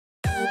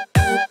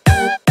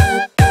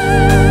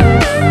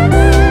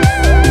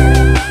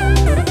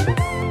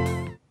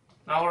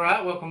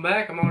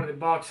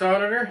Box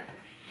auditor.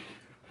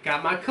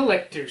 Got my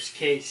collector's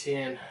case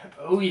in.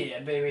 Oh yeah,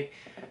 baby.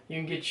 You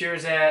can get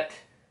yours at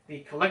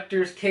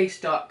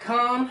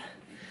thecollectorscase.com.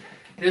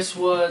 This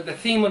was, the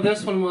theme of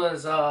this one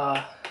was,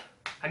 I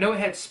know it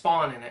had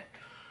Spawn in it.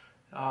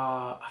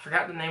 I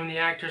forgot the name of the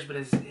actors, but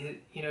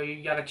you know,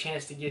 you got a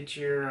chance to get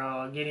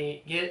your,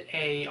 get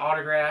a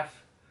autograph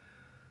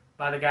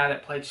by the guy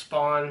that played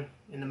Spawn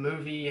in the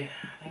movie.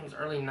 I think it was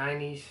early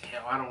 90s.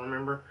 Hell, I don't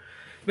remember.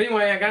 But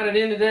anyway, I got it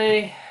in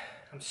today.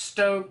 I'm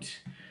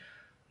stoked.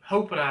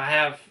 Hoping I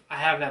have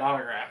that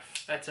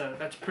autograph. That's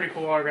a pretty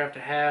cool autograph to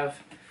have.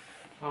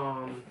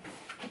 I'm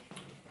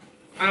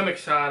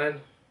excited.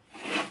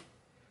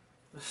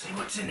 Let's see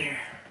what's in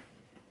there.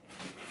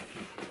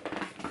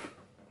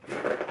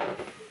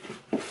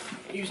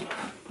 Use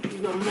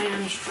my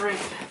man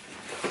strength.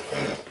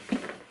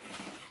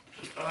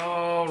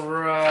 All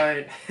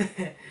right.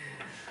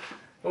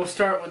 We'll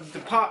start with the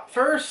pop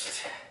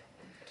first.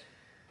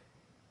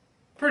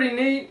 Pretty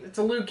neat. It's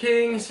a Liu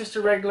King. It's just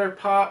a regular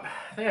pop.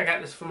 I think I got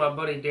this from my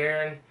buddy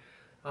Darren.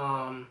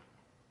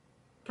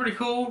 Pretty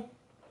cool.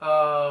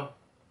 I'm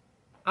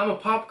a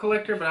pop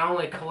collector, but I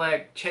only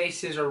collect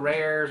chases or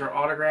rares or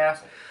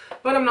autographs.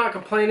 But I'm not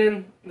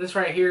complaining. This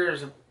right here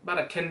is about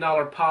a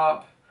 $10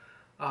 pop.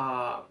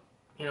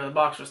 You know, the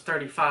box was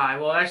 $35.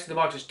 Well, actually the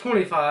box is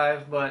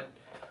 $25, but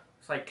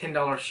it's like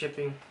 $10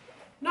 shipping.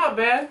 Not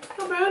bad.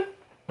 Not bad.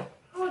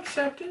 I'll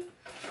accept it.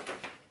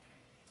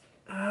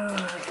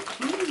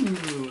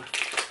 Ooh.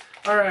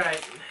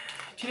 Alright.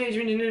 Teenage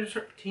Mutant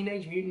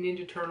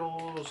Ninja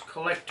Turtles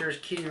collector's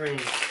keyring.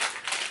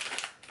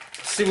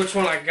 Let's see which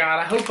one I got.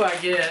 I hope I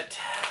get.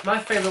 My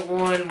favorite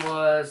one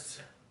was,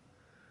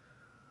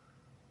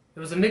 it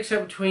was a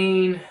mix-up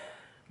between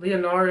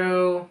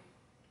Leonardo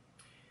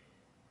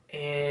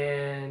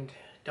and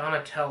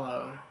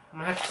Donatello. I'm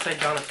going to have to say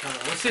Donatello.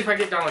 Let's see if I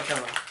get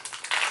Donatello.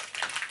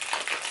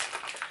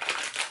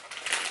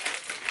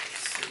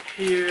 Let's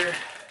see here.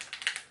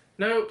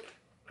 Nope.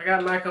 I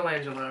got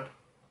Michelangelo.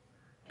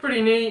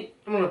 Pretty neat.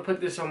 I'm going to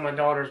put this on my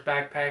daughter's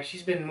backpack.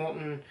 She's been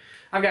wanting,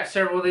 I've got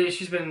several of these.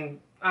 She's been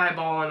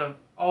eyeballing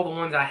all the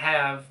ones I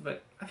have,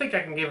 but I think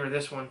I can give her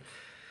this one.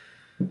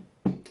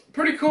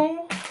 Pretty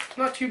cool.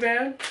 Not too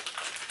bad.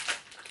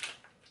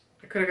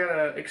 I could have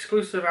got an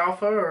exclusive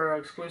Alpha or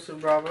an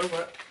exclusive Bravo,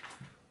 but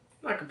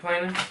not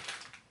complaining.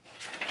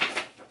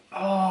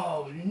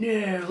 Oh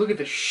no, look at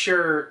the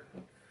shirt.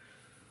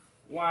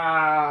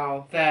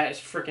 Wow, that is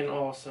freaking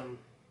awesome.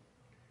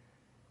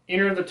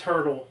 Enter the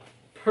Turtle.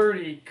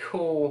 Pretty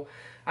cool.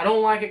 I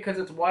don't like it because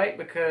it's white,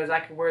 because I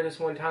could wear this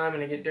one time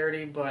and it get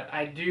dirty, but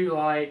I do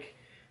like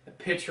the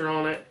picture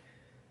on it.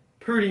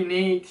 Pretty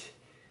neat.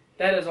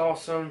 That is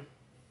awesome.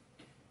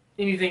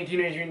 Anything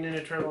Teenage Mutant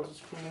Ninja Turtles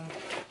is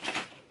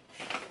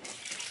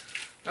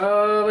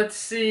cool. Let's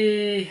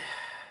see.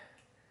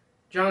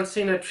 John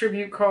Cena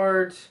tribute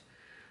cards.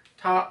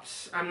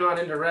 Tops. I'm not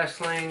into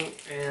wrestling,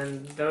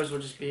 and those will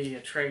just be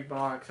a trade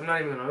box. I'm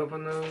not even going to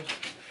open those.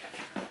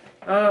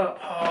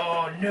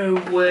 Oh, no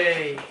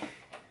way.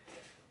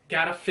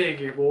 Got a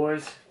figure,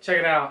 boys. Check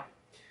it out.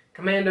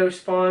 Commando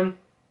Spawn.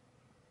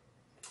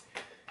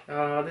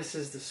 This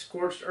is the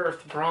Scorched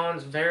Earth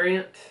Bronze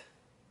variant.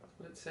 That's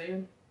what it's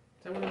saying.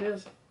 Is that what it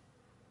is?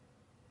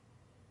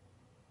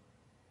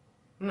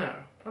 No,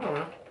 I don't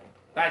know.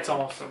 That's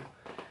awesome.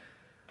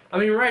 I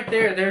mean, right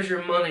there, there's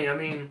your money. I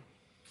mean,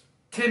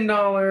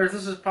 $10.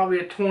 This is probably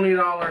a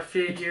 $20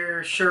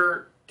 figure.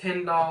 Shirt,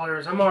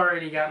 $10. I'm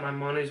already got my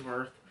money's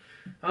worth.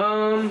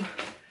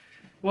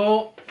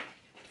 Well,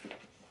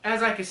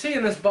 as I can see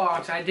in this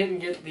box, I didn't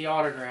get the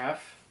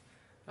autograph.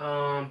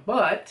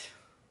 But,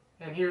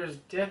 and here's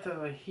Death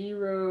of a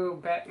Hero,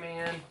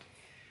 Batman.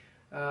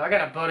 I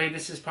got a buddy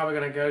this is probably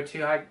going to go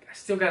to. I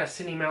still got to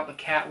send him out the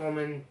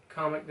Catwoman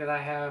comic that I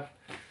have.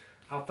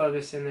 I'll throw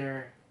this in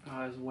there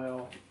as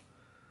well.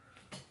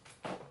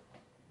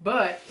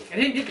 But, I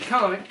didn't get the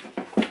comic,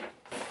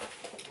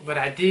 but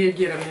I did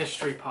get a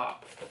mystery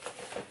pop.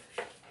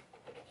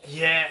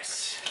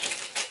 Yes!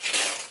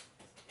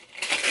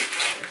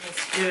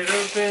 Let's get it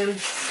open.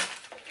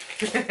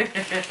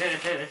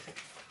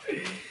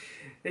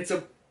 It's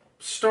a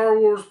Star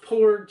Wars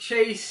Polar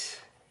Chase.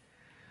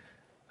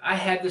 I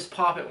had this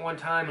pop at one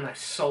time and I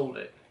sold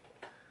it.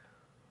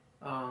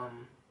 I'll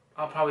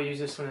probably use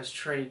this one as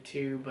trade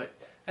too, but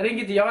I didn't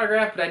get the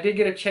autograph, but I did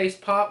get a Chase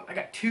pop. I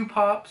got 2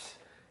 pops.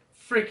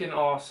 Freaking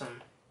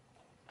awesome.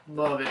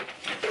 Love it.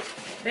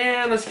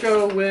 And let's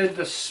go with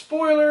the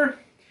spoiler.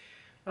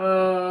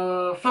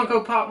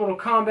 Funko Pop Mortal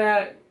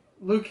Kombat,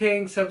 Liu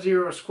Kang,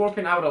 Sub-Zero,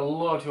 Scorpion. I would have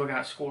loved to have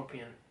got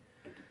Scorpion.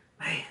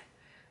 Man.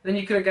 Then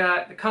you could have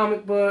got the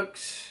comic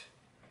books.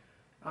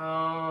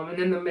 And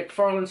then the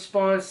McFarlane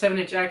Spawn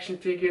 7-inch action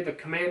figure, the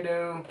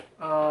Commando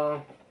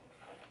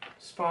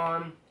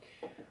Spawn,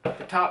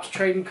 the Topps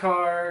trading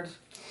cards,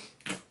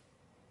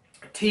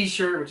 a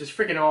t-shirt, which is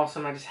freaking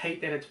awesome. I just hate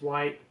that it's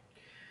white.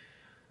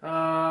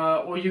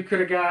 Or you could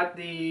have got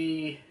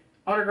the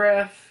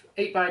autograph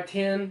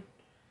 8x10,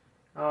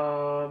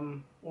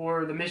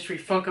 or the mystery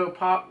Funko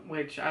Pop,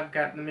 which I've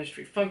got the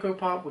mystery Funko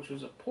Pop, which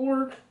was a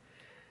Porg.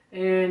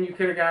 And you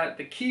could have got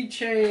the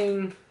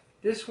keychain,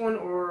 this one,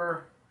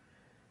 or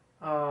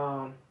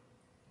the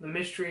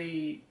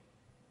mystery.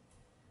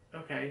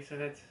 Okay, so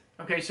that's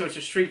okay. So it's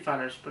a Street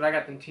Fighters, but I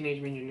got the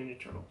Teenage Mutant Ninja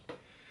Turtles.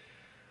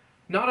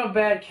 Not a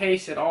bad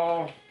case at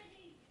all.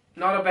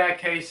 Not a bad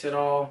case at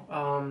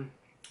all.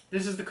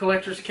 This is the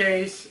collector's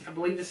case. I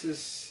believe this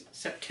is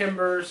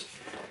September's.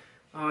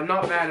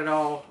 Not bad at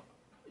all.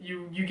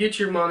 You get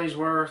your money's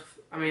worth.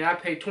 I mean, I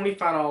paid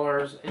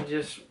 $25, and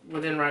just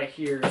within right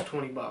here is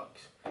 $20.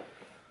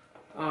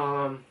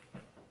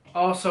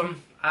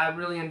 Awesome. I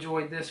really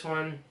enjoyed this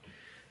one.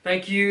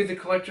 Thank you, the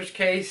collector's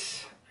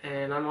case,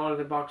 and I'm Audie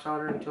the Box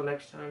Auditor. Until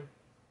next time.